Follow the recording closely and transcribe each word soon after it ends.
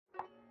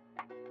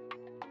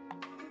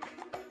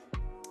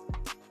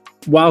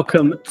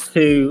Welcome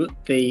to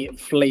the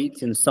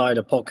Fleet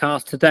Insider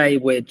podcast. Today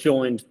we're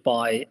joined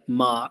by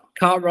Mark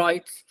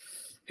Cartwright,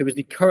 who is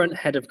the current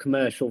head of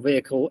commercial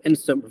vehicle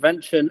incident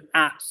prevention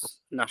at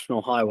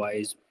National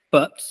Highways.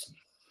 But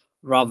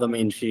rather than me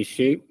introduce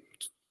you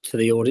to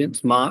the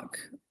audience, Mark,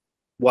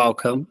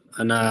 welcome,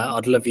 and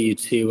I'd love you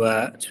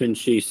to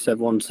introduce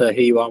everyone to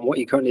who you are and what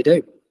you currently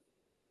do.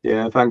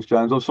 Yeah, thanks,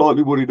 James. I'm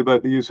slightly worried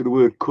about the use of the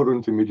word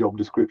current in my job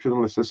description,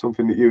 unless there's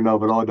something that you know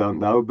but I don't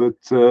know. But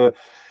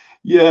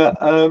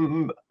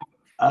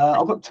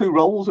I've got two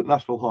roles at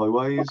National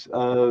Highways,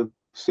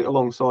 sit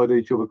alongside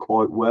each other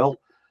quite well.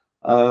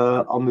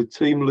 I'm the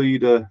team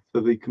leader for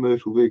the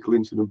commercial vehicle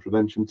incident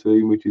prevention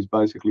team, which is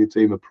basically a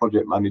team of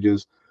project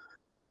managers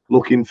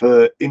looking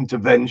for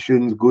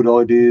interventions, good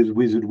ideas,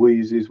 wizard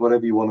wheezes,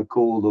 whatever you want to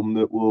call them,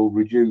 that will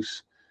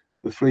reduce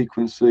the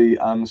frequency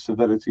and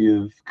severity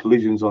of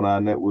collisions on our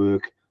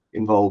network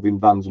involving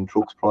vans and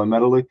trucks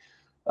primarily.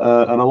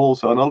 And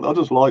I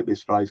just like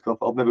this phrase because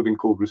I've never been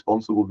called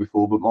responsible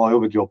before, but my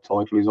other job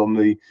title is I'm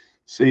the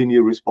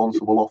Senior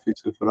Responsible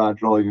Officer for our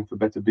Driving for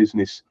Better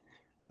Business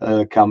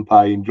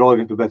campaign.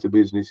 Driving for Better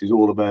Business is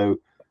all about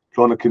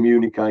trying to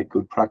communicate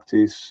good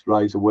practice,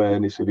 raise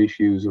awareness of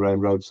issues around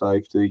road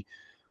safety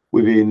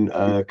within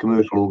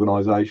commercial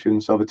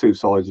organisations. So the two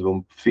sides of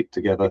them fit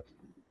together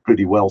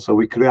pretty well. So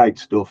we create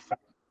stuff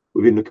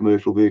within the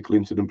commercial vehicle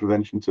incident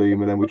prevention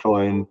team, and then we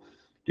try and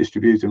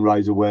distribute and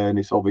raise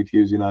awareness of it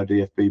using our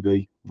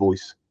DFPB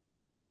voice.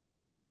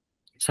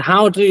 So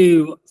how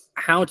do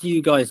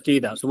you guys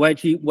do that? So where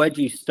do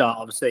you start?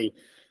 Obviously,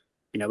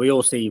 we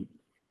all see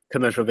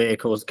commercial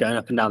vehicles going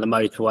up and down the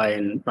motorway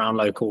and around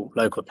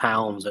local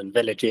towns and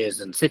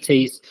villages and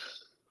cities.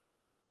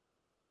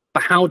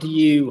 But how do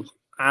you,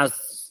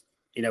 as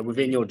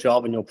within your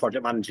job and your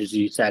project managers,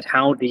 you said,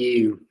 how do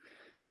you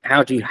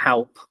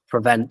help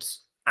prevent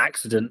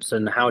accidents,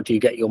 and how do you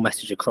get your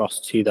message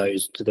across to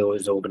those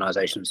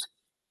organisations?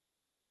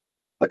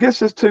 I guess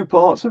there's two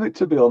parts of it,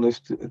 to be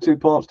honest. Two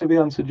parts to the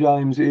answer,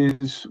 James,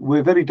 is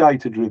we're very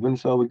data driven.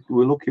 So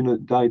we're looking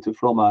at data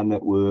from our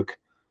network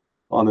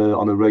on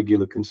a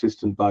regular,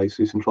 consistent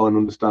basis and trying to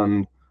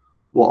understand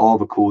what are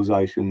the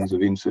causations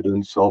of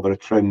incidents, are there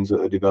trends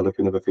that are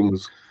developing, are there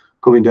things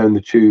coming down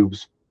the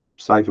tubes,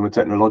 say from a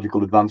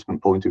technological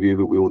advancement point of view,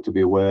 that we ought to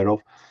be aware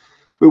of.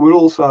 But we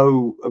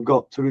also have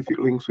got terrific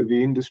links with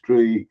the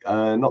industry,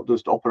 not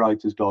just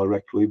operators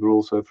directly, but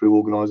also through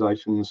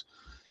organisations,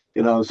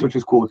 such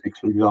as Quartix,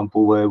 for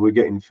example, where we're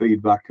getting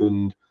feedback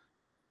and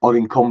are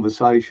in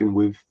conversation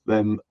with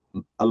them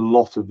a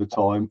lot of the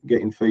time,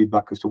 getting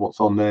feedback as to what's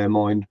on their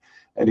mind,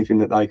 anything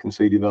that they can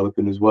see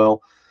developing as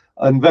well.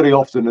 And very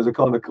often there's a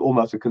kind of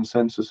almost a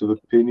consensus of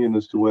opinion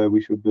as to where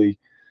we should be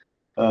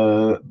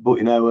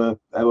putting our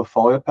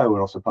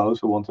firepower, I suppose,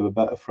 for want of a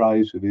better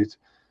phrase with it.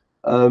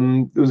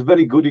 There was a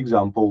very good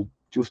example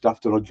just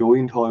after I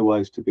joined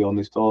Highways, to be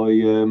honest.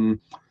 My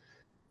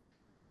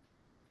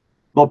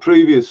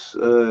previous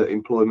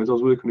employment, I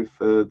was working with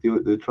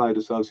the trade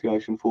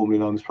association, formerly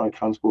known as Freight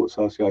Transport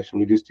Association,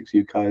 Logistics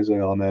UK as they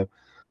are now,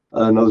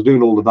 and I was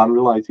doing all the van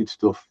related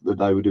stuff that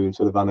they were doing,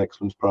 so the Van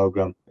Excellence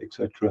Programme,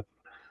 etc.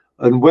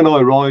 And when I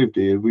arrived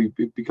here,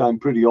 it became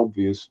pretty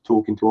obvious,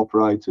 talking to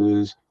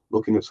operators,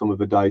 looking at some of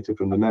the data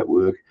from the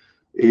network,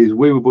 is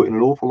we were putting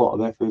an awful lot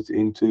of effort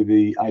into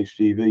the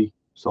HGV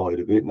side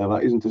of it. Now,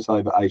 that isn't to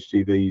say that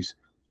HGVs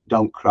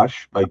don't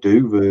crash. They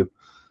do. The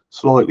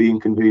slightly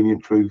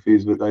inconvenient truth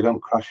is that they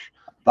don't crash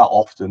that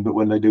often, but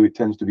when they do, it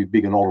tends to be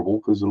big and horrible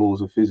because the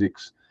laws of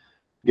physics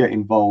get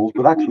involved.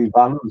 But actually,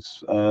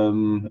 vans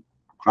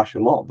crash a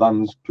lot.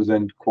 Vans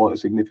present quite a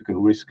significant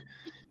risk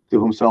to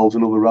themselves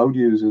and other road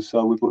users.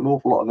 So we put an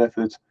awful lot of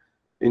effort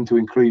into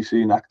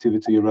increasing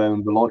activity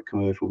around the light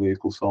commercial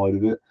vehicle side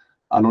of it,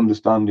 and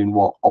understanding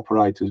what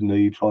operators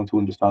need, trying to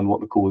understand what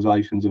the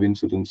causations of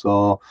incidents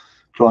are,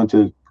 trying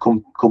to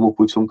come up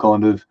with some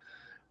kind of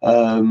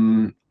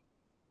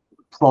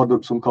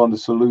product, some kind of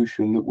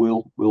solution that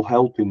will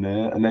help in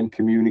there, and then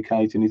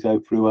communicating it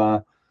out through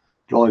our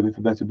Driving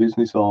for Better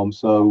Business arm.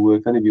 So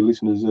if any of your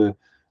listeners are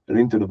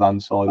into the van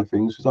side of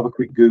things, just have a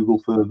quick Google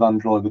for van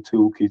driver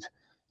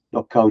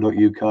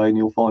toolkit.co.uk and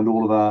you'll find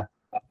all of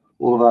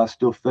our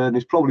stuff there. And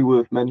it's probably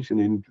worth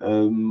mentioning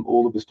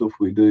all of the stuff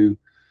we do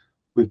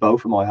with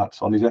both of my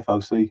hats on is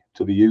FOC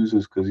to the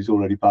users, because it's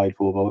already paid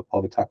for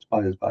by the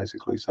taxpayers,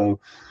 basically. So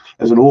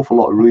there's an awful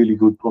lot of really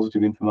good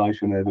positive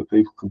information there that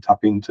people can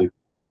tap into.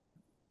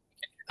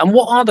 And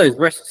what are those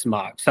risks,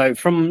 Mark? So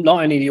from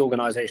not only the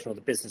organisation or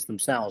the business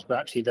themselves, but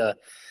actually the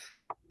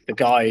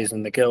guys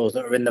and the girls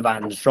that are in the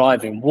vans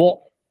driving, what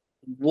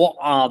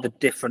are the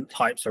different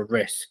types of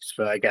risks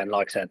for, again,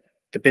 like I said,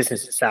 the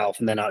business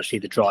itself and then actually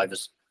the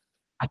drivers?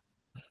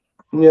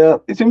 Yeah,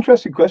 it's an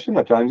interesting question,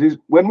 that, James. Is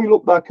when we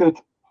look back at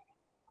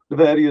the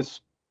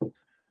various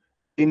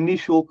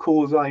initial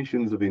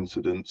causations of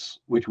incidents,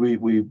 which we're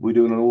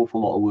doing an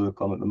awful lot of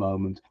work on at the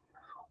moment,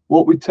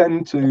 what we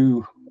tend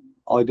to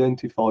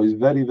identify is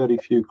very, very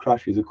few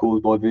crashes are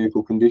caused by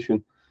vehicle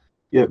condition.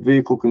 Yet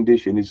vehicle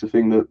condition is the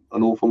thing that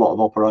an awful lot of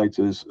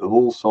operators of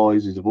all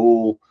sizes, of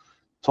all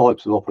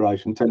types of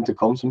operation tend to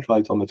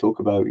concentrate on, they talk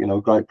about, you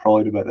know, great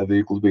pride about their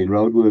vehicles being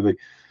roadworthy.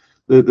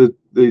 The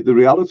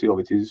reality of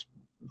it is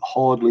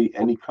hardly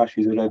any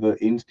crashes are ever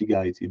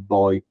instigated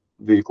by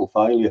vehicle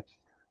failure.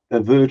 They're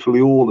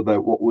virtually all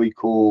about what we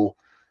call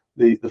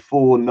the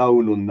four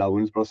known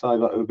unknowns, but I say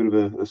that with a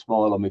bit of a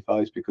smile on my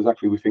face because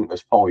actually we think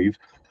there's five.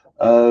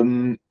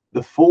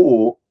 The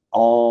four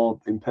are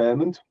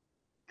impairment,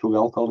 drug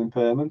alcohol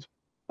impairment.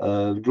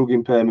 Drug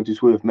impairment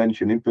is worth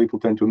mentioning. People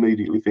tend to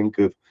immediately think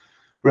of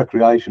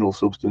recreational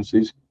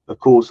substances. Of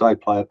course, they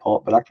play a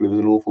part, but actually there's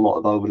an awful lot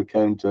of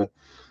over-the-counter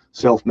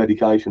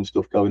self-medication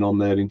stuff going on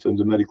there in terms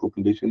of medical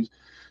conditions.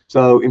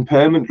 So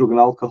impairment, drug and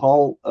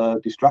alcohol,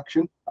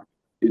 distraction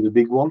is a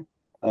big one.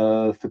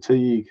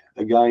 Fatigue,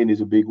 again,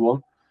 is a big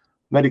one.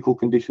 Medical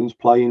conditions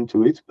play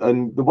into it.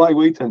 And the way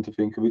we tend to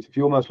think of it, if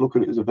you almost look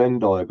at it as a Venn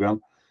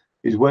diagram,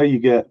 is where you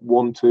get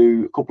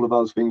a couple of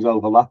those things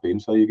overlapping,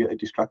 so you get a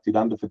distracted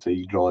and a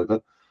fatigued driver.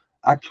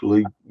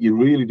 Actually, you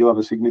really do have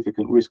a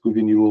significant risk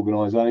within your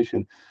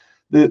organisation.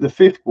 The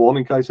fifth one,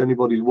 in case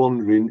anybody's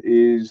wondering,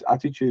 is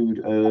attitude,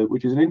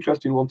 which is an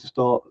interesting one to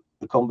start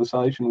the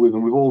conversation with.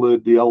 And we've all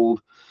heard the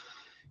old,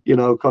 you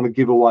know, kind of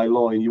giveaway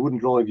line: you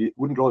wouldn't drive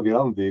your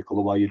own vehicle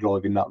the way you're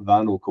driving that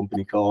van or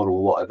company car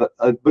or whatever.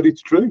 But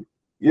it's true,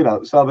 you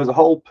know. So there's a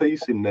whole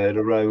piece in there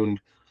around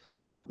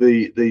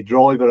the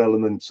driver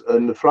elements,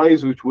 and the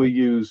phrase which we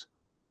use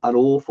an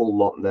awful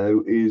lot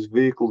now is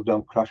vehicles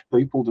don't crash,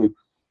 people do.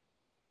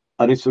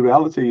 And it's the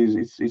reality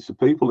is it's the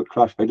people that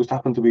crash, they just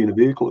happen to be in a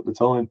vehicle at the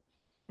time.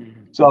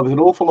 So there's an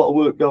awful lot of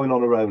work going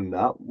on around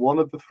that. One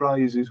of the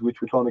phrases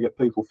which we're trying to get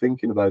people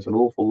thinking about an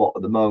awful lot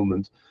at the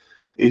moment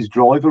is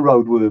driver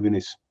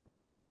roadworthiness.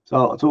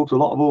 So I talk to a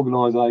lot of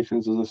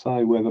organisations, as I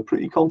say, where they're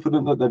pretty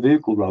confident that their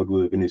vehicle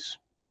roadworthiness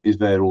is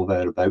there or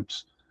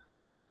thereabouts.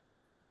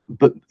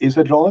 But is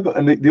their driver?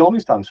 And the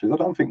honest answer is I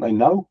don't think they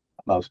know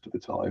most of the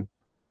time.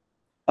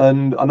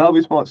 And I know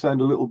this might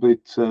sound a little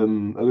bit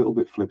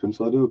flippant,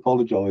 so I do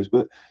apologise.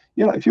 But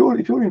you know, if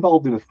you're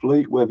involved in a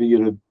fleet, whether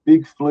you're a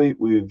big fleet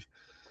with,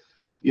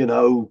 you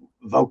know,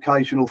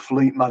 vocational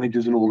fleet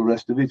managers and all the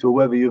rest of it, or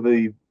whether you're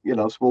the, you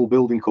know, small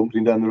building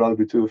company down the road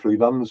with 2 or 3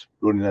 vans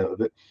running out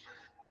of it,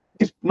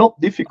 it's not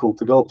difficult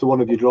to go up to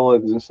one of your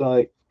drivers and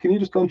say, can you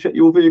just go and check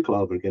your vehicle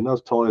over again?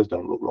 Those tyres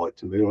don't look right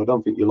to me, or I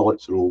don't think your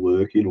lights are all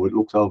working, or it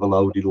looks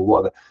overloaded, or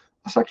whatever.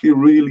 That's actually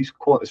really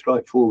quite a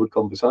straightforward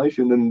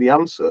conversation, and the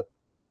answer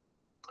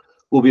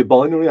will be a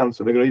binary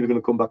answer. They're either going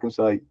to come back and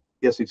say,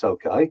 yes, it's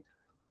okay,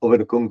 or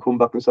they're going to come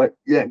back and say,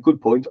 yeah, good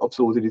point, I've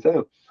sorted it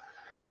out.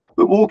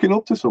 But walking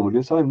up to somebody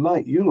and saying,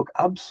 mate, you look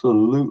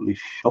absolutely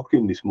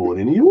shocking this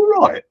morning, are you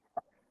all right?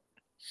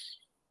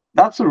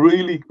 That's a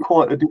really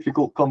quite a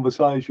difficult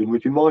conversation,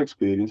 which in my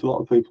experience, a lot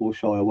of people will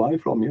shy away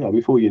from. You know,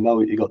 before you know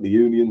it, you've got the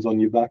unions on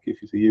your back.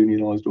 If it's a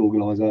unionised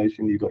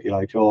organisation, you've got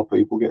your HR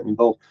people getting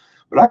involved.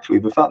 But actually,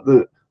 the fact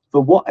that for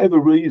whatever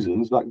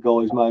reasons, that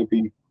guy's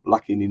maybe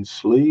lacking in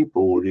sleep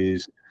or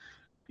is,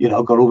 you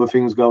know, got other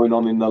things going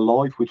on in their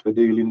life which they're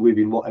dealing with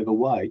in whatever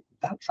way,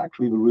 that's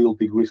actually the real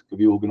big risk of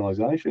the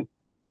organisation.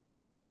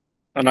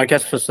 And I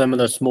guess for some of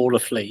the smaller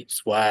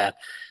fleets where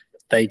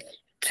they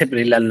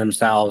typically lend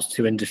themselves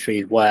to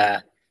industries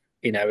where,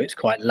 you know, it's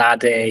quite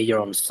laddie,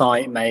 you're on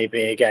site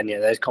maybe, again, you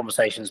know, those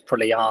conversations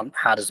probably aren't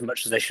had as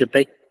much as they should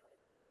be.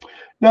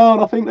 No,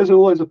 and I think there's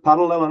always a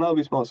parallel. I know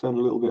this might sound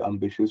a little bit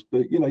ambitious,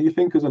 but, you know, you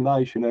think as a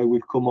nation,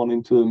 we've come on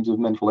in terms of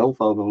mental health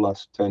over the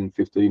last 10,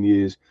 15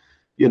 years.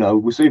 You know,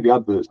 we see the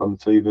adverts on the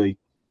TV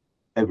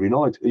every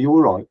night. Are you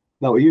all right?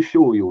 No, are you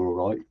sure you're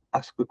all right?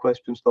 Ask the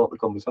question, start the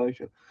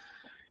conversation.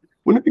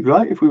 Wouldn't it be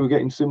great if we were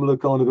getting similar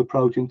kind of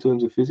approach in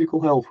terms of physical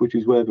health, which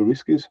is where the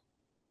risk is?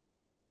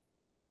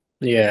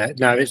 Yeah,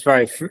 no, it's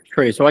very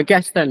true. So I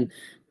guess then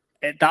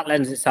that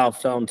lends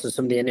itself down to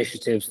some of the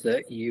initiatives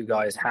that you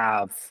guys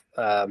have.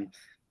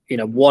 You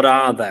know, what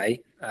are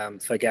they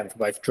for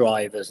both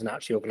drivers and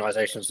actually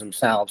organisations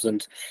themselves,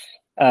 and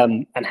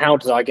how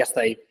does, I guess,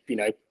 they, you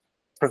know,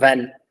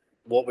 prevent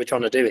what we're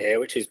trying to do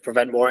here, which is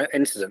prevent more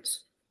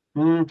incidents?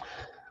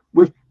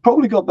 We've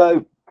probably got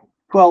about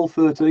 12,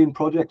 13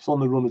 projects on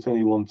the run at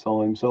any one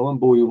time, so I won't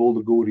bore you with all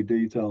the gory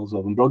details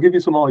of them, but I'll give you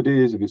some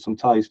ideas of it, some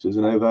tasters,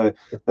 and how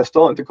they're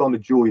starting to kind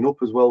of join up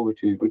as well,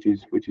 which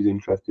is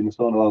interesting. They're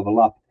starting to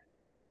overlap.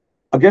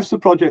 I guess the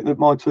project that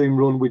my team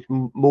run, which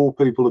more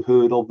people have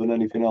heard of than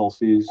anything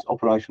else, is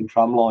Operation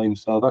Tramline.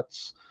 So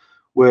that's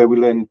where we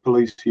lend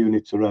police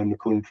units around the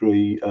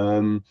country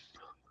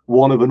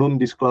one of an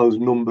undisclosed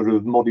number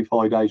of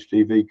modified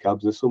HGV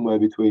cabs. There's somewhere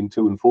between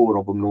 2 and 4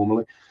 of them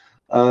normally.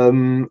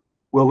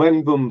 We'll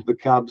lend them the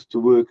cabs to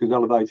work as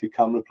elevated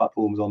camera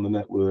platforms on the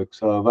network.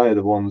 So they're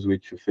the ones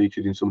which are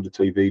featured in some of the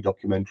TV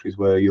documentaries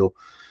where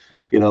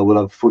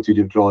we'll have footage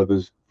of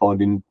drivers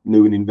finding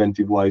new and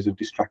inventive ways of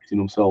distracting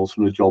themselves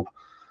from the job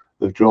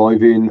of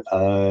driving.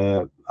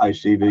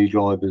 HGV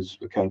drivers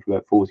account for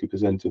about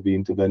 40% of the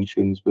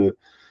interventions, but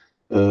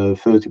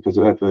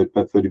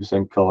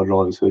 30% car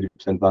drivers,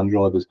 30% van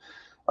drivers.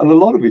 And a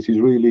lot of it is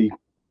really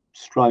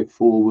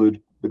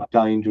straightforward but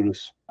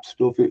dangerous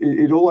stuff.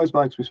 It always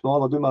makes me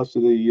smile. I do most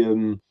of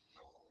the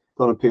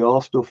kind of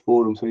PR stuff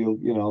for them. So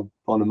you'll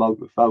find a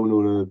microphone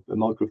or a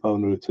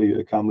microphone or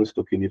a camera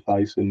stuck in your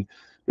face, and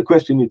the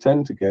question you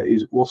tend to get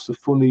is, what's the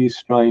funniest,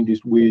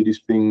 strangest,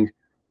 weirdest thing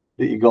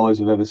that you guys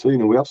have ever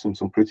seen? And we have seen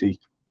some pretty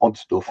odd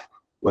stuff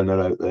when they're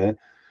out there.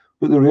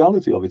 But the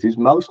reality of it is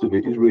most of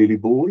it is really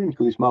boring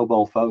because it's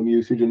mobile phone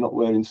usage and not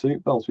wearing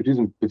seatbelts, which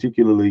isn't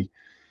particularly,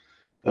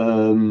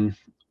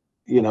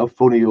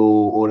 funny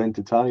or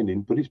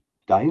entertaining, but it's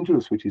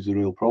dangerous, which is a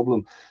real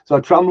problem. So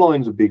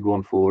tramline's a big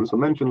one for us. I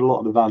mentioned a lot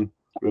of the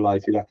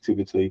van-related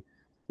activity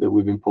that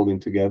we've been pulling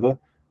together.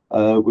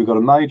 We've got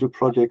a major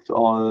project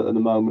on at the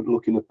moment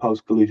looking at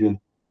post-collision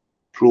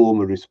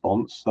trauma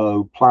response.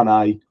 So plan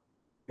A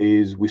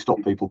is we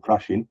stop people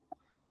crashing.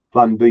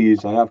 Plan B is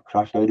they have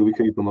crashed. How do we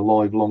keep them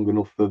alive long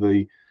enough for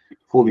the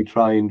fully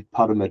trained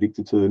paramedic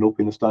to turn up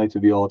in a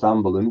state-of-the-art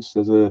ambulance?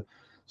 There's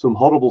some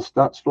horrible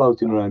stats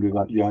floating around with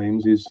that,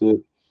 James, is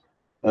that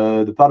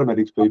the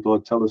paramedics people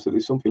tell us that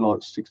there's something like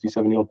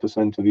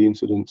 60–70% of the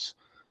incidents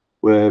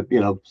where,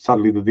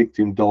 sadly the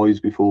victim dies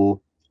before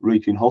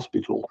reaching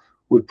hospital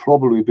would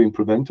probably have been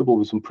preventable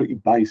with some pretty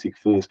basic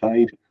first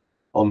aid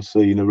on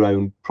scene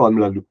around,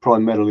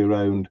 primarily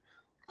around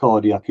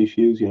cardiac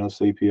issues,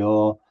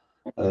 CPR,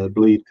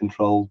 bleed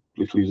control,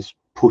 literally just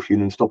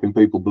pushing and stopping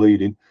people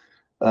bleeding,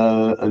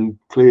 and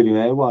clearing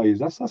airways.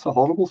 That's a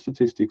horrible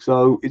statistic.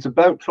 So it's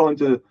about trying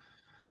to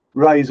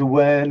raise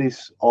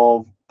awareness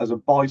of, as a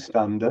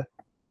bystander,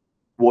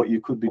 what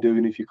you could be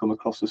doing if you come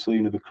across the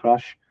scene of a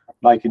crash,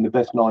 making the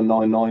best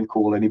 999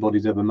 call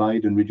anybody's ever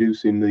made, and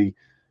reducing the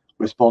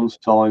response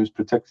times,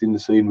 protecting the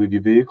scene with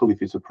your vehicle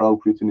if it's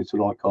appropriate and it's the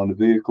right kind of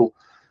vehicle.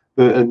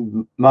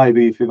 And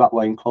maybe if you're that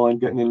way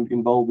inclined, getting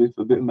involved with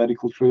a bit of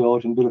medical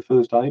triage and a bit of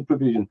first aid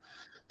provision.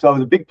 So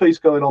there's a big piece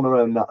going on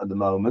around that at the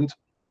moment.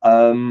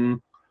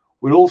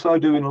 We're also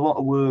doing a lot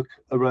of work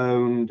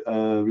around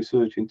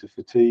research into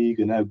fatigue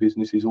and how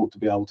businesses ought to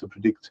be able to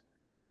predict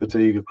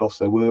fatigue across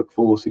their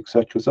workforce,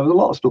 etc. So there's a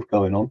lot of stuff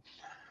going on.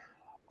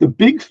 The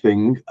big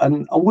thing,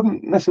 and I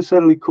wouldn't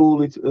necessarily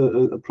call it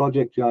a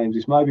project, James,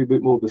 it's maybe a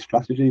bit more of a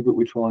strategy, but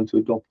we're trying to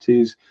adopt,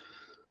 is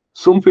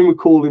something we're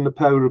calling the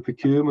power of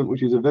procurement,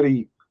 which is a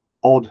very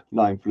odd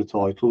name for a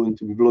title, and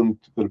to be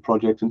blunt, for the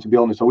project. And to be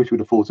honest, I wish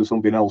we'd have thought of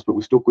something else, but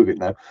we're stuck with it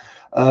now.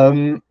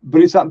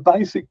 But it's that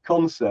basic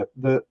concept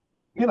that,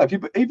 if you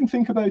even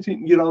think about it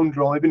in your own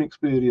driving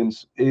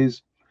experience,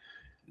 is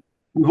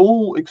we've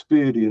all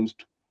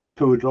experienced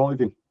poor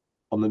driving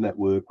on the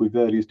network with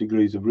various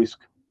degrees of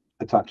risk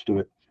attached to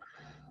it.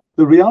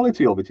 The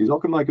reality of it is I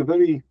can make a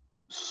very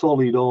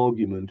solid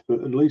argument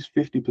that at least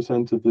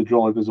 50% of the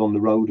drivers on the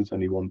road at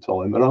any one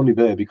time are only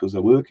there because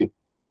they're working.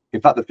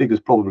 In fact, the figure's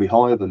probably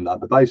higher than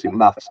that. The basic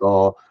maths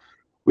are,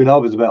 we know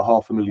there's about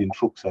 500,000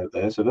 trucks out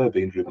there, so they're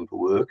being driven for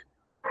work.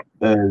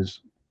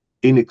 There's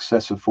in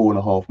excess of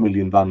 4.5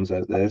 million vans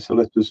out there, so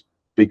let's just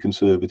be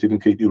conservative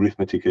and keep the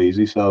arithmetic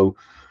easy. So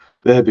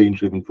they're being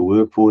driven for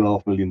work,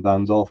 4.5 million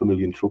vans,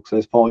 500,000 trucks,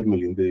 there's 5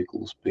 million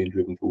vehicles being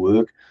driven for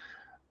work.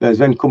 There's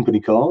then company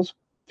cars,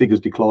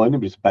 figures declining,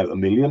 but it's about 1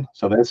 million,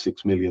 so there's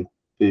 6 million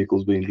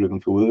vehicles being driven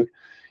for work.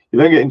 You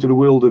then get into the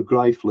world of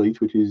grey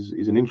fleet, which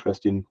is an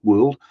interesting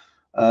world.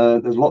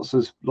 There's lots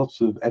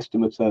of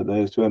estimates out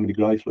there as to how many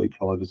grey fleet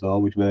drivers are,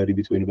 which vary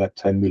between about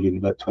 10 million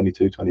and about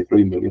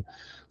 22–23 million.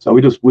 So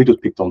we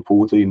just picked on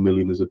 14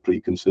 million as a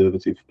pretty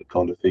conservative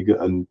kind of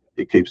figure, and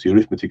it keeps the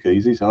arithmetic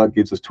easy. So that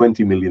gives us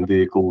 20 million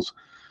vehicles,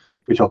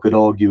 which I could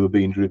argue are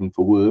being driven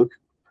for work.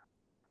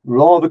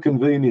 Rather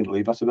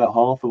conveniently, that's about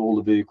half of all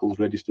the vehicles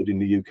registered in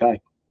the UK.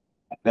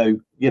 Now,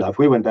 if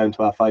we went down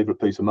to our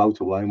favourite piece of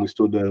motorway and we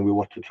stood there and we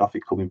watched the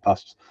traffic coming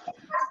past,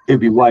 it'd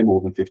be way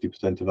more than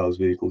 50% of those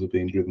vehicles are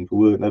being driven for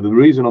work. Now, the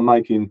reason I'm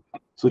making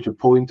such a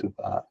point of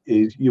that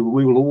is we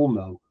will all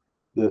know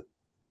that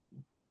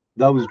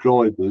those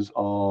drivers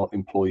are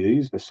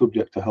employees. They're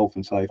subject to health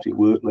and safety at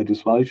work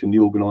legislation. The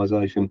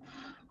organisation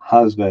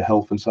has their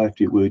health and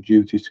safety at work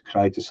duties to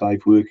create a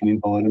safe working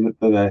environment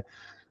for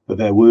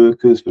their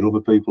workers, for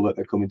other people that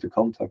they come into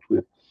contact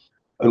with.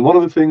 And one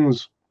of the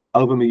things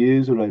over my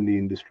years around the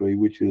industry,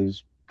 which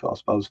has, I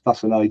suppose,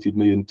 fascinated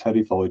me and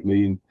terrified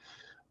me in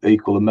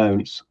equal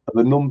amounts, of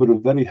a number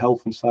of very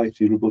health and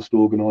safety robust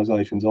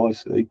organisations I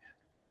see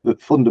that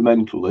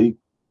fundamentally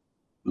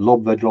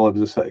lob their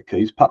drivers a set of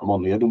keys, pat them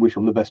on the head and wish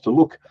them the best of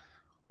luck.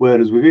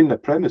 Whereas within their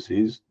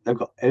premises, they've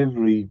got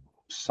every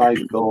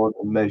safeguard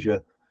and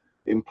measure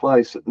in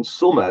place. And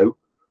somehow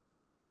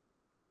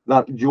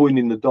that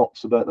joining the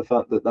dots about the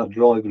fact that that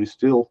driver is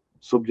still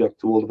subject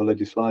to all of the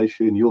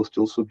legislation, you're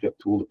still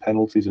subject to all the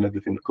penalties and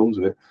everything that comes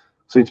with it,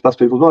 seems to pass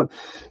people's mind.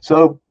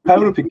 So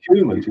power of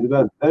procurement is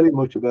very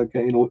much about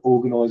getting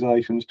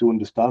organisations to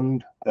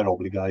understand their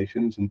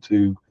obligations and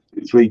to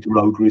treat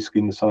road risk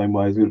in the same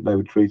way as they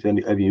would treat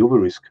any other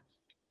risk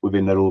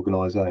within their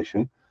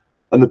organisation.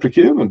 And the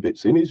procurement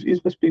bits in is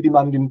let's be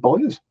demanding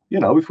buyers.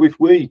 If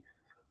we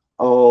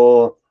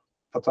are,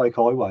 if I take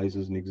highways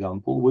as an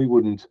example, we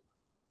wouldn't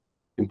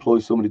employ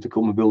somebody to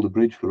come and build a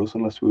bridge for us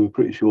unless we were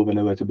pretty sure they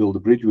know how to build a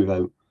bridge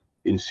without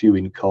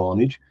ensuing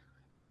carnage.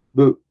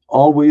 But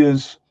are we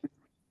as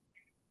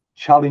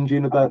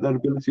challenging about their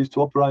abilities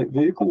to operate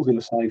vehicles in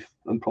a safe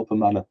and proper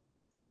manner.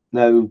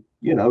 Now,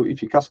 you know,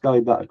 if you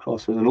cascade that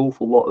across, there's an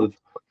awful lot of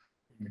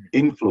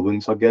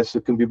influence, I guess,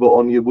 that can be put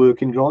on your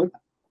working driver.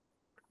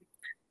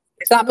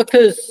 Is that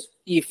because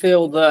you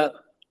feel that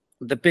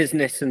the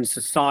business and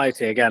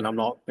society, again, I'm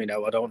not, you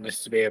know, I don't want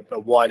this to be a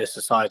wider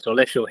societal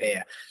issue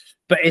here,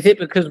 but is it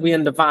because we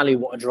undervalue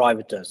what a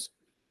driver does?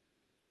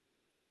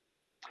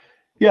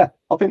 Yeah,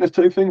 I think there's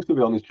two things, to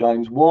be honest,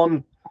 James.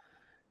 One,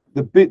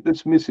 the bit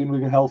that's missing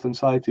with health and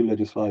safety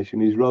legislation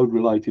is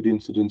road-related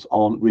incidents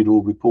aren't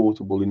RIDDLE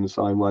reportable in the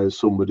same way as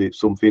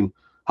something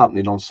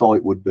happening on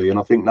site would be. And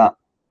I think that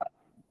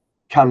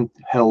can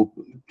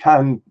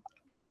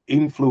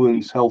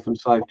influence health and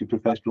safety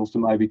professionals to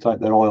maybe take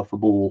their eye off the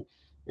ball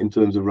in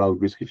terms of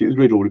road risk. If it was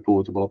RIDDLE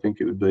reportable, I think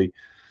it would be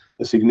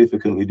a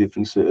significantly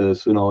different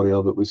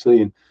scenario that we're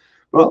seeing.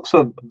 But I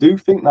also do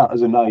think that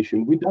as a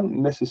nation, we don't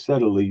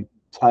necessarily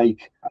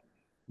take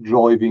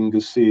driving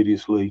as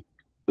seriously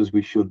as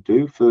we should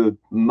do. For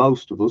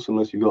most of us,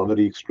 unless you've got a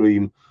very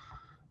extreme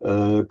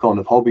kind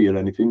of hobby or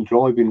anything,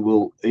 driving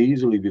will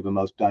easily be the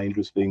most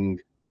dangerous thing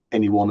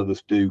any one of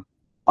us do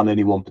on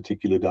any one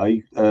particular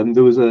day.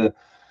 There was a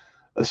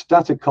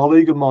stat a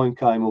colleague of mine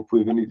came up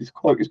with, and it's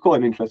quite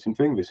an interesting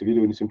thing, this, if you're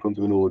doing this in front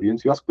of an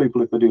audience. You ask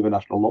people if they do the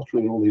national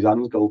lottery, and all these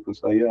hands go up and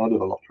say, yeah, I do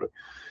the lottery.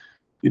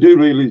 You do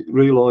really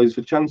realise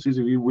the chances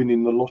of you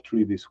winning the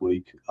lottery this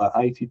week are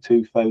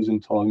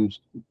 82,000 times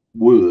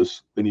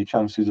worse than your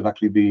chances of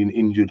actually being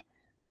injured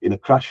in a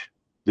crash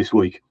this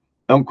week.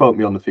 Don't quote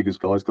me on the figures,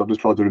 guys. I've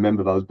just tried to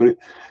remember those, but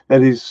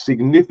there is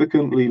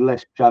significantly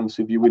less chance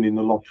of you winning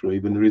the lottery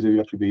than there is of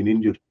you actually being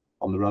injured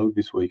on the road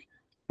this week.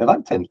 Now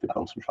that tends to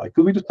concentrate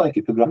because we just take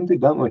it for granted,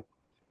 don't we?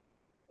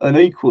 And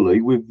equally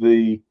with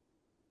the,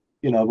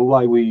 you know, the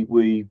way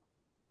we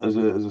as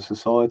a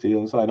society,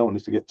 and I don't want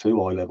us to get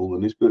too high level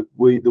than this, but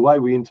the way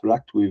we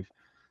interact with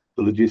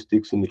the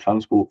logistics and the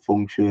transport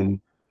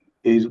function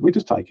is we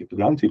just take it for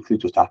granted because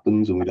it just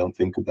happens and we don't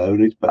think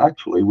about it. But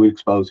actually, we're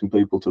exposing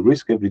people to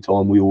risk every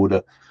time we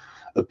order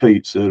a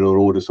pizza or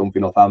order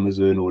something off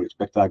Amazon or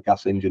expect our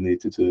gas engineer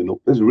to turn up.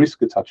 There's a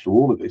risk attached to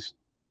all of this.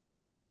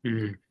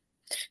 Mm.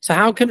 So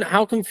how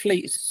can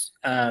fleets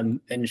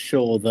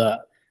ensure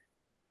that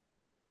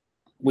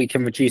we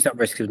can reduce that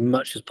risk as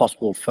much as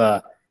possible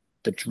for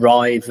the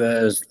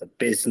drivers, the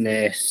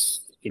business?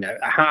 You know,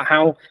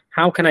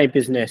 how can a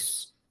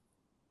business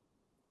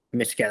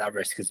mitigate that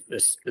risk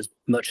as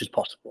much as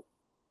possible?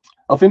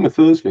 I think the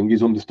first thing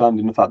is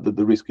understanding the fact that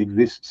the risk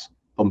exists,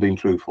 if I'm being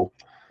truthful.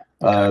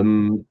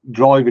 Okay.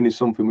 Driving is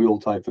something we all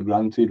take for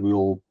granted. We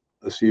all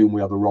assume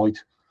we have a right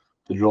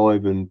to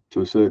drive and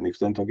to a certain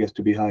extent, I guess,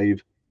 to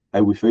behave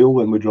how we feel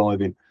when we're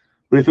driving.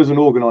 But if as an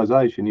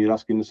organisation you're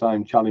asking the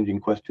same challenging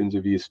questions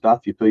of your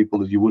staff, your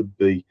people, as you would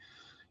be,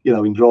 you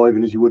know, in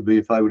driving as you would be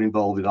if they were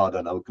involved in, I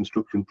don't know, a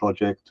construction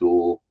project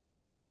or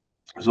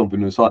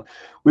something of the sort.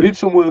 We did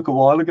some work a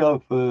while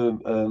ago for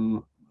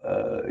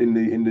in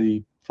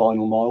the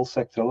final mile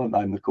sector. I won't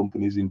name the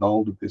companies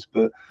involved with this,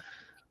 but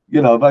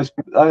you know,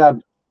 they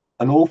had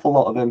an awful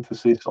lot of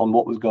emphasis on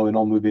what was going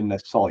on within their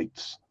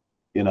sites.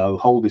 You know,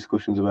 whole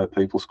discussions about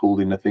people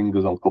scalding their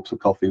fingers on cups of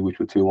coffee which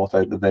were too hot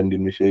out the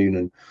vending machine,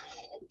 and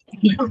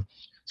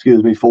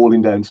excuse me,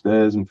 falling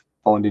downstairs and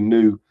finding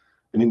new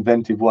and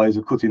inventive ways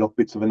of cutting off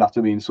bits of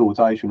anatomy in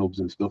sortation hubs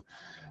and stuff.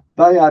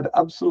 They had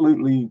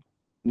absolutely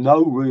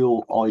no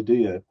real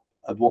idea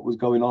of what was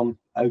going on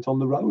out on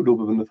the road,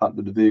 other than the fact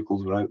that the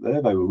vehicles were out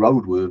there. They were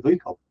roadworthy,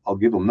 I'll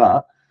give them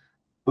that.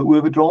 But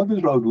were the drivers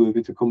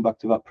roadworthy, to come back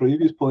to that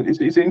previous point?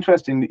 It's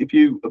interesting, if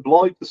you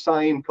apply the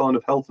same kind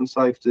of health and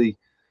safety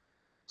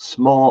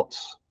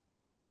smarts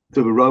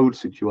to the road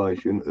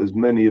situation as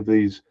many of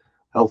these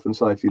health and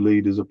safety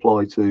leaders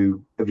apply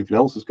to everything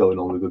else that's going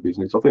on with the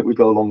business, I think we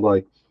go a long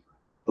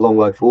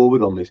way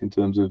forward on this in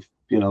terms of,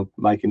 you know,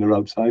 making the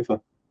road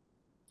safer.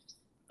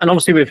 And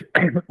obviously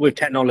with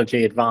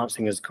technology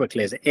advancing as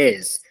quickly as it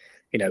is,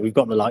 you know, we've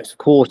got the likes of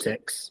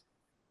Cortex.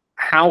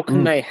 How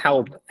can they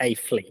help a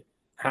fleet?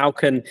 How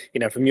can, you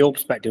know, from your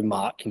perspective,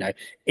 Mark, you know,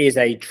 is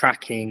a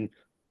tracking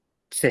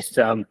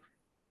system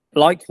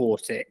like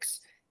Cortex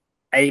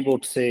able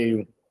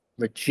to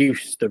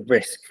reduce the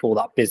risk for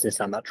that business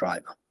and that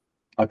driver?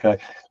 Okay,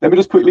 let me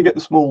just quickly get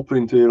the small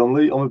print here.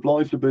 I'm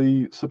obliged to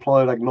be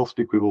supplier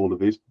agnostic with all of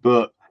this,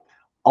 but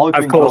I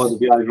think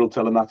behavioural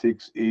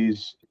telematics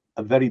is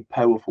a very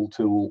powerful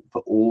tool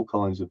for all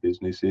kinds of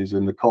businesses,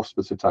 and the cost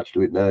that's attached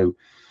to it now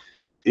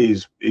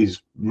is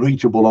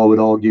reachable, I would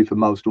argue, for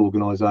most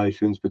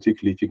organisations,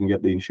 particularly if you can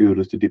get the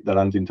insurers to dip their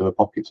hands into their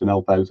pockets and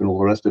help out and all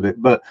the rest of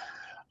it. But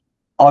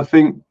I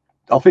think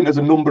there's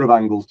a number of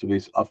angles to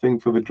this. I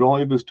think for the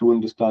drivers to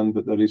understand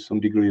that there is some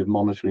degree of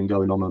monitoring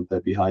going on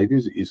their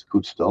behaviours is a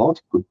good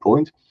start, good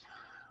point.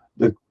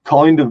 The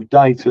kind of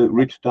data,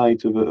 rich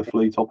data that a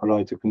fleet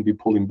operator can be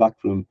pulling back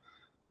from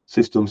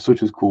systems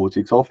such as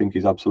Cortex, I think,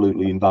 is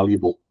absolutely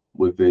invaluable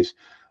with this.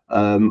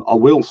 I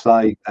will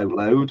say out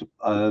loud,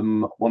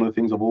 one of the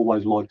things I've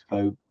always liked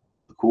about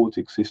the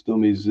Cortex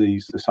system is the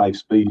safe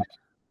speed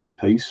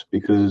piece,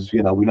 because,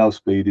 you know, we know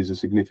speed is a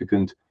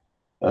significant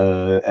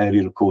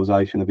area of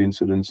causation of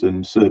incidents,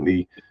 and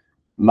certainly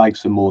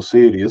makes them more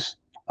serious.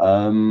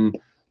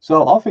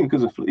 So I think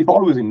if I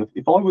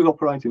was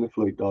operating a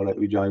fleet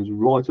directly, James,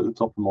 right at the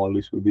top of my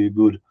list would be a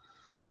good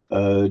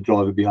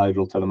driver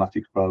behavioural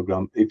telematics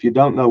program. If you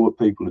don't know what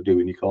people are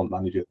doing, you can't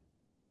manage it.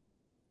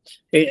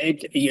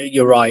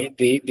 You're right.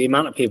 The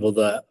amount of people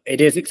that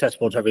it is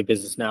accessible to every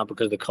business now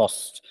because the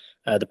cost,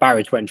 the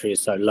barrier to entry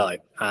is so low.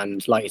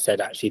 And like you said,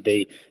 actually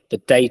the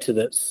data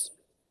that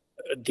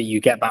you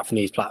get back from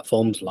these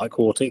platforms like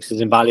Cortex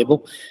is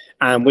invaluable.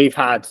 And we've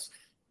had,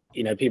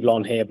 people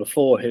on here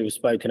before who've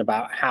spoken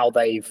about how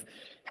they've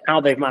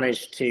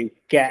managed to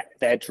get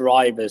their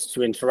drivers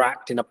to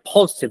interact in a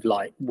positive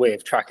light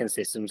with tracking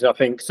systems. I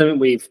think something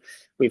we've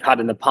had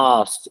in the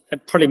past,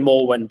 probably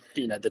more when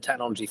the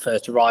technology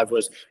first arrived,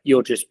 was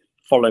you're just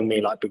following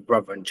me like Big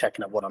Brother and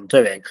checking out what I'm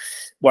doing.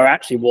 Where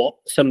actually what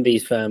some of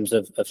these firms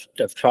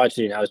have tried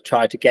to do now is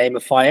try to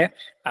gamify it,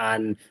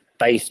 and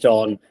based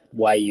on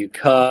where you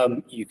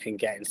come, you can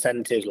get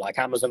incentives like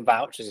Amazon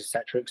vouchers,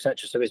 etc.,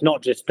 etc. So it's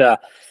not just a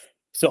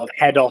sort of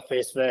head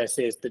office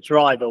versus the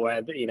driver,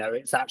 where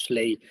it's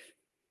actually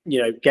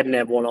getting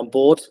everyone on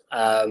board.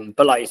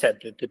 But like you said,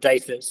 the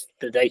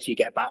data you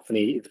get back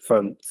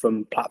from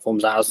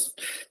platforms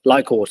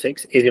like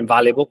Cortex is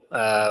invaluable,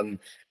 and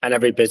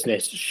every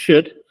business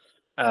should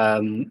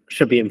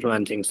be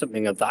implementing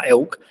something of that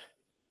ilk.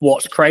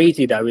 What's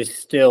crazy though is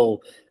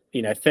still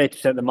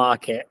 30% of the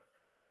market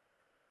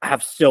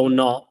have still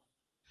not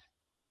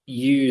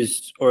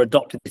used or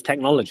adopted this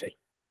technology.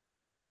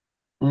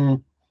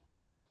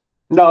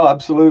 No,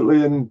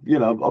 absolutely, and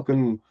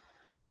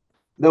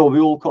there will be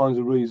all kinds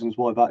of reasons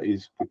why that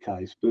is the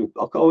case, but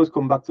I can always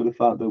come back to the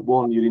fact that,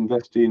 one, you're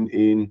investing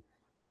in an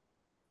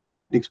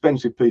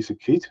expensive piece of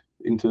kit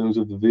in terms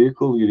of the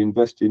vehicle, you're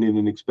investing in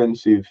an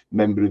expensive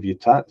member of your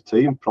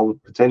team, probably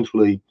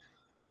potentially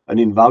an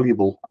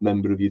invaluable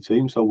member of your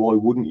team. So why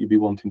wouldn't you be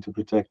wanting to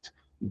protect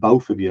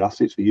both of your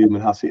assets, the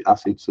human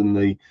assets and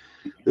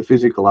the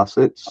physical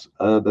assets?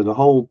 There's a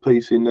whole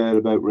piece in there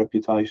about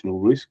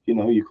reputational risk.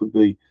 You could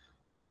be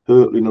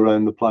hurtling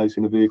around the place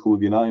in a vehicle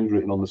with your names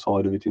written on the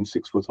side of it in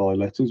 6-foot-high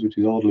letters, which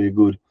is hardly a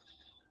good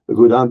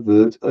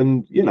advert.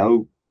 And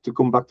to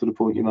come back to the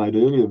point you made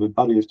earlier, the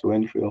barriers to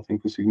entry, I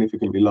think, are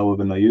significantly lower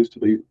than they used to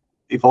be.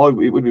 It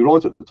would be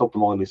right at the top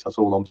of my list. That's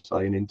all I'm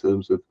saying in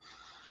terms of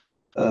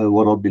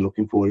what I'd be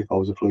looking for if I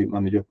was a fleet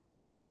manager.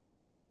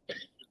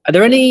 Are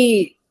there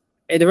any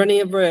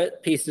other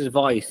pieces of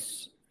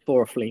advice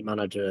for a fleet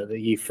manager that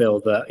you feel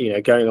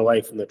that going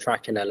away from the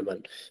tracking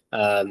element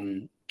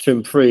to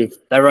improve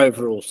their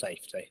overall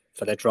safety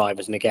for their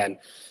drivers and again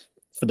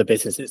for the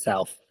business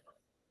itself?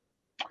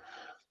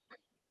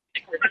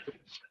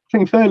 I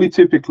think fairly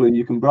typically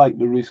you can break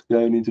the risk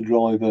down into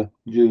driver,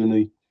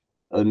 journey,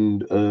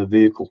 and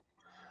vehicle.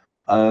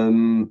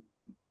 I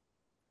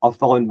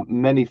find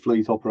many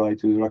fleet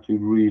operators are actually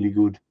really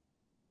good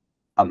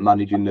at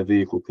managing their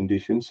vehicle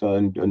conditions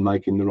and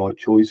making the right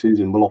choices,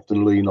 and will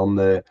often lean on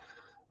their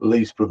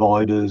lease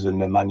providers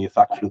and their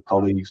manufacturer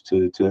colleagues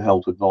to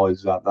help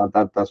advise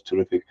that's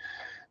terrific.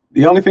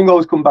 The only thing I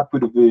always come back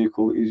with a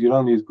vehicle is you're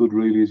only as good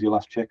really as your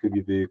last check of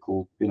your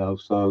vehicle,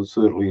 so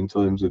certainly in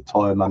terms of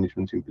tyre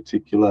management in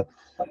particular.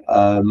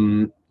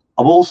 I've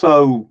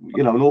also,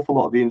 an awful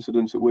lot of the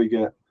incidents that we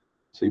get,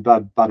 see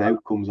bad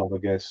outcomes of, I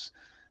guess,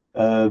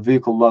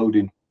 vehicle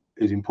loading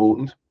is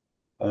important,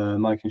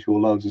 making sure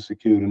loads are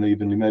secured and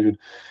evenly measured.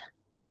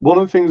 One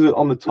of the things that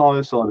on the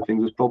tyre side of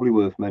things is probably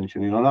worth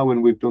mentioning, I know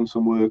when we've done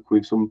some work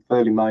with some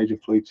fairly major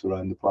fleets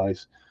around the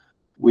place,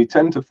 we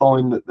tend to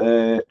find that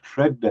their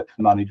tread depth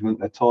management,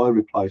 their tyre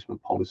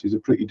replacement policies are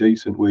pretty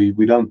decent. We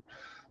don't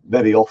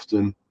very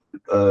often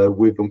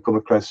with them come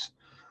across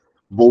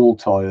ball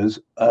tyres.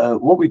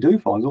 What we do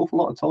find is an awful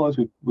lot of tyres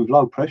with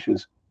low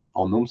pressures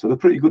on them, so they're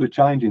pretty good at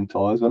changing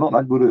tyres. They're not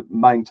that good at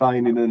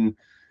maintaining and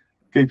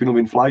keeping them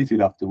inflated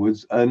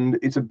afterwards, and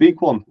it's a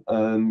big one.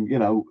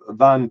 A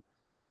van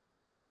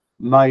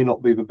may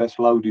not be the best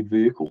loaded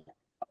vehicle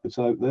that's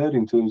out there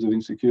in terms of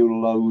insecure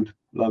load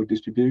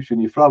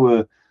distribution. You throw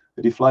a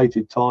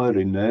deflated tyre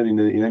in there in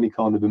any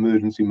kind of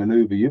emergency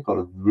manoeuvre, you've got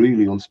a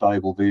really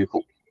unstable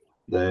vehicle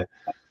there.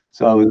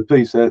 So the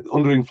piece there,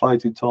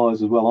 underinflated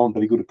tyres as well aren't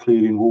very good at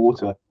clearing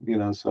water,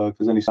 so if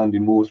there's any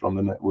standing water on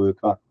the network,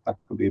 that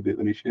could be a bit of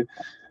an issue.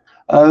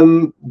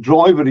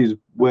 Driver is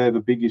where the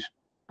biggest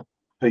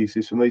piece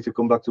is for me, to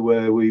come back to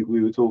where we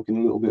were talking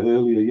a little bit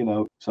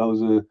earlier, so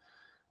as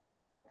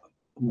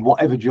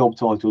whatever job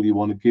title you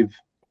want to give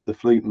the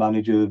fleet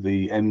manager,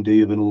 the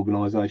MD of an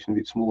organisation, if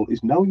it's small,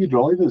 is know your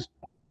drivers.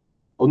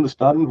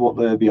 Understand what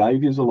their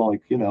behaviours are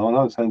like. I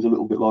know it sounds a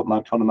little bit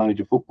like trying to manage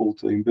a football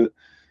team, but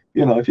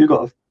if you've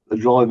got a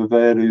driver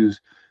there who's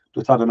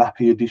just had an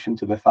happy addition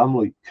to their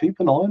family, keep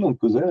an eye on them,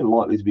 because they're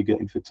likely to be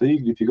getting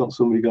fatigued. If you've got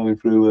somebody going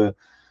through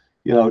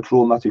a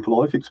traumatic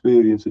life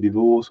experience, a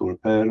divorce, or a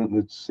parent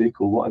that's sick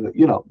or whatever,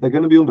 they're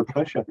going to be under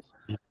pressure.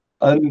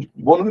 And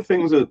one of the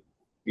things that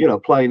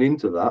playing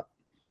into that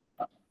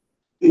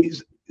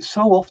is,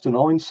 so often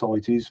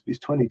hindsight is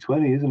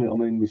 20/20, isn't it? I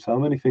mean, with so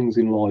many things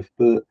in life,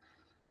 but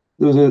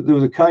There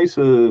was a case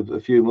a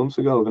few months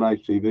ago of an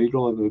HGV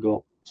driver who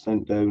got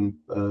sent down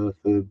for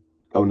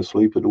going to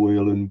sleep at the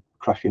wheel and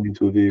crashing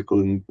into a vehicle,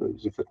 and there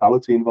was a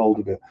fatality involved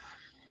with it.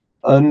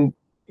 And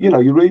you know,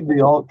 you read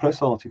the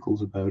press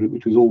articles about it,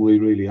 which was all we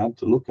really had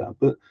to look at,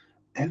 but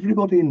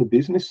everybody in the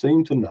business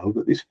seemed to know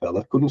that this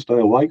fella couldn't stay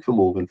awake for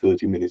more than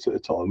 30 minutes at a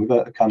time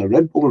without a can of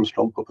Red Bull or a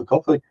strong cup of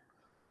coffee.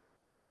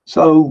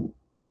 So,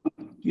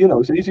 you know,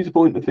 it's easy to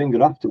point the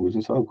finger afterwards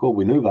and say, oh, God,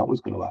 we knew that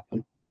was going to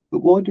happen. But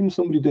why didn't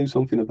somebody do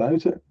something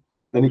about it?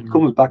 Then it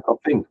comes back, I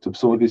think, to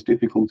some of this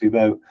difficulty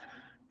about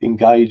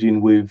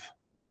engaging with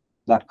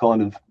that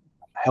kind of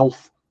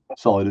health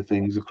side of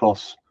things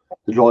across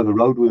the driver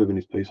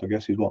roadworthiness piece, I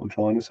guess, is what I'm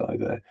trying to say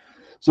there.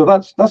 So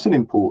that's an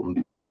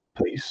important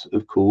piece,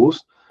 of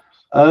course.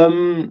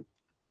 I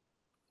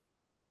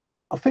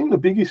think the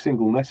biggest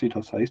single message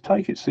I say is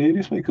take it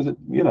seriously, because,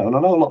 you know, and I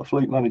know a lot of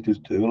fleet managers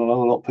do, and I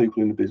know a lot of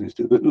people in the business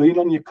do, but lean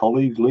on your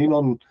colleagues, lean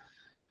on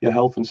your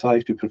health and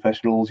safety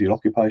professionals, your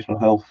occupational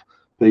health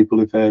people,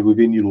 if they're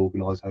within your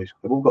organisation.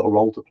 They've all got a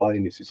role to play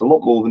in this. It's a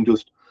lot more than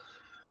just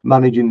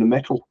managing the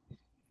metal.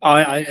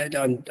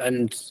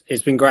 And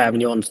it's been great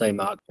having you on today,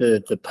 Mark.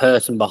 The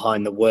person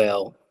behind the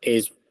wheel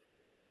is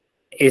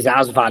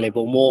as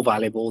valuable, more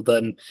valuable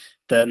than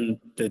the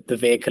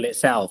vehicle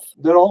itself.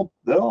 There are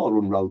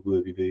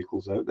unroadworthy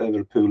vehicles out there.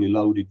 There are poorly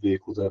loaded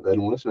vehicles out there,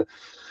 and all this.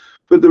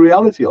 But the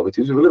reality of it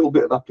is, with a little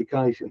bit of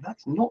application,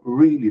 that's not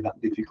really that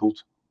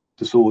difficult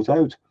to sort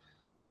out.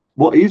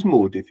 What is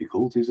more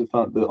difficult is the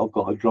fact that I've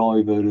got a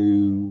driver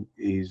who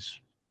is,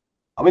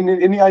 I mean,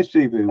 in the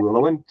HGV world, I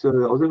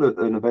was at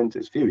an event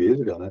a few years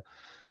ago now,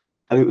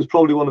 and it was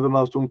probably one of the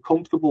most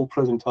uncomfortable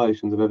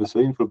presentations I've ever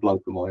seen for a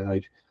bloke of my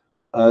age.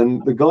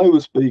 And the guy who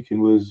was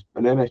speaking was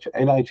an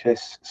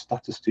NHS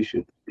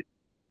statistician.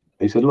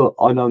 He said, look,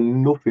 I know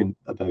nothing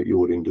about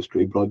your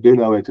industry, but I do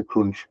know how to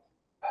crunch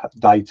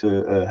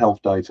data,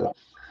 health data.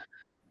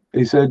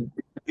 He said,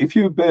 if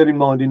you bear in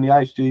mind, in the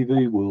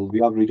HGV world,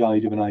 the average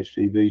age of an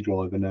HGV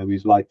driver now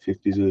is late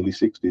 50s, early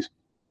 60s.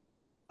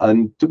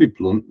 And to be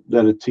blunt,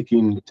 they're a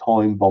ticking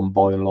time bomb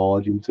by and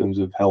large in terms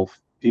of health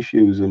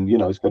issues. And, you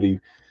know,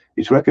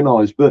 it's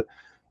recognised. But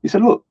he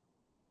said, look,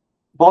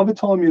 by the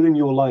time you're in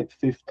your late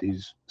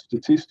 50s,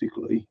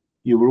 statistically,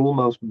 you were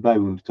almost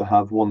bound to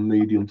have one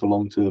medium to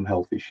long-term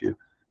health issue.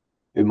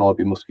 It might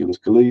be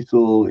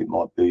musculoskeletal, it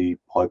might be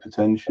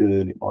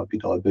hypertension, it might be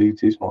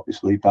diabetes, it might be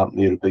sleep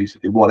apnea,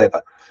 obesity,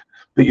 whatever.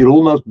 But you're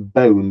almost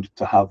bound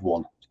to have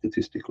one,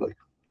 statistically.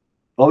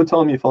 By the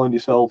time you find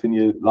yourself in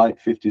your late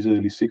 50s,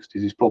 early 60s,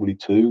 it's probably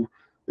 2.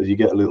 As you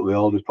get a little bit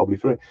older, it's probably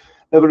 3.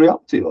 Now, the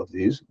reality of it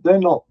is, they're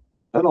not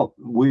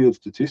weird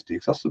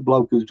statistics. That's the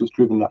bloke who's just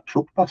driven that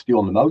truck past you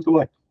on the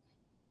motorway.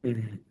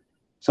 Mm-hmm.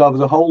 So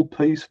there's a whole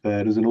piece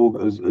there as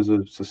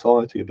a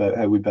society about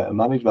how we better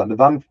manage that. The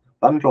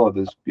van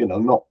drivers, you know,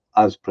 not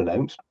as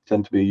pronounced,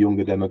 tend to be a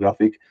younger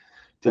demographic,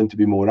 tend to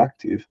be more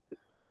active.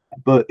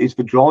 But it's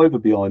the driver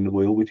behind the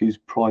wheel which is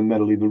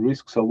primarily the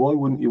risk. So why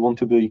wouldn't you want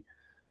to be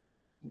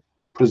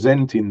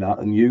presenting that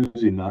and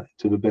using that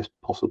to the best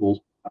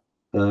possible,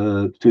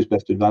 to its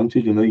best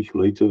advantage, and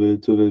equally to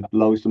the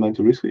lowest amount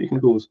of risk that you can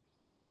cause?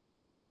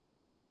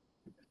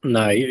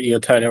 No, you're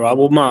totally right.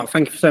 Well, Mark,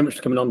 thank you so much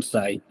for coming on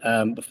today.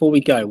 Before we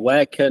go,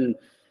 where can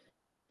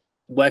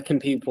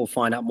people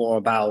find out more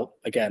about,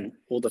 again,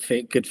 all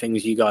the good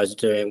things you guys are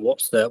doing?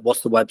 What's the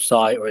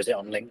website, or is it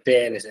on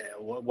LinkedIn?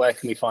 Where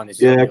can we find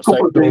this? Yeah, a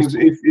couple of things.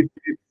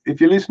 If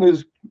your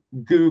listeners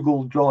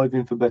Google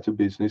driving for better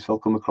business, I'll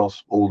come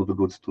across all of the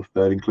good stuff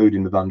there,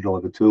 including the van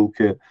driver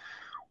toolkit.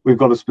 We've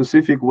got a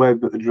specific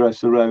web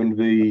address around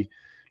the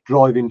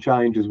driving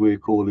change, as we're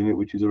calling it,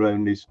 which is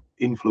around this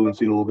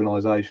influencing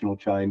organisational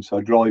change.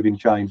 So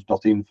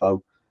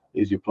drivingchange.info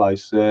is your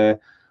place there.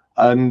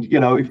 And,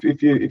 you know,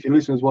 if your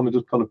listeners want to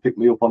just kind of pick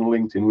me up on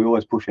LinkedIn, we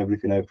always push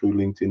everything out through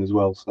LinkedIn as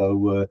well.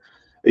 So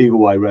either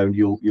way around,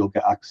 you'll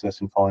get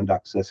access and find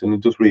access,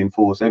 and just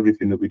reinforce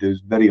everything that we do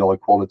is very high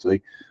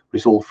quality. But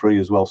it's all free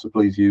as well, so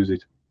please use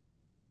it.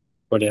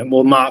 Brilliant.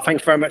 Well, Mark, thank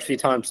you very much for your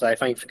time today.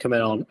 Thank you for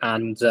coming on,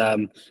 and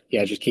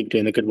yeah, just keep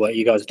doing the good work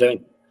you guys are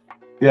doing.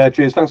 Yeah,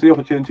 cheers. Thanks for the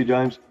opportunity,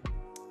 James.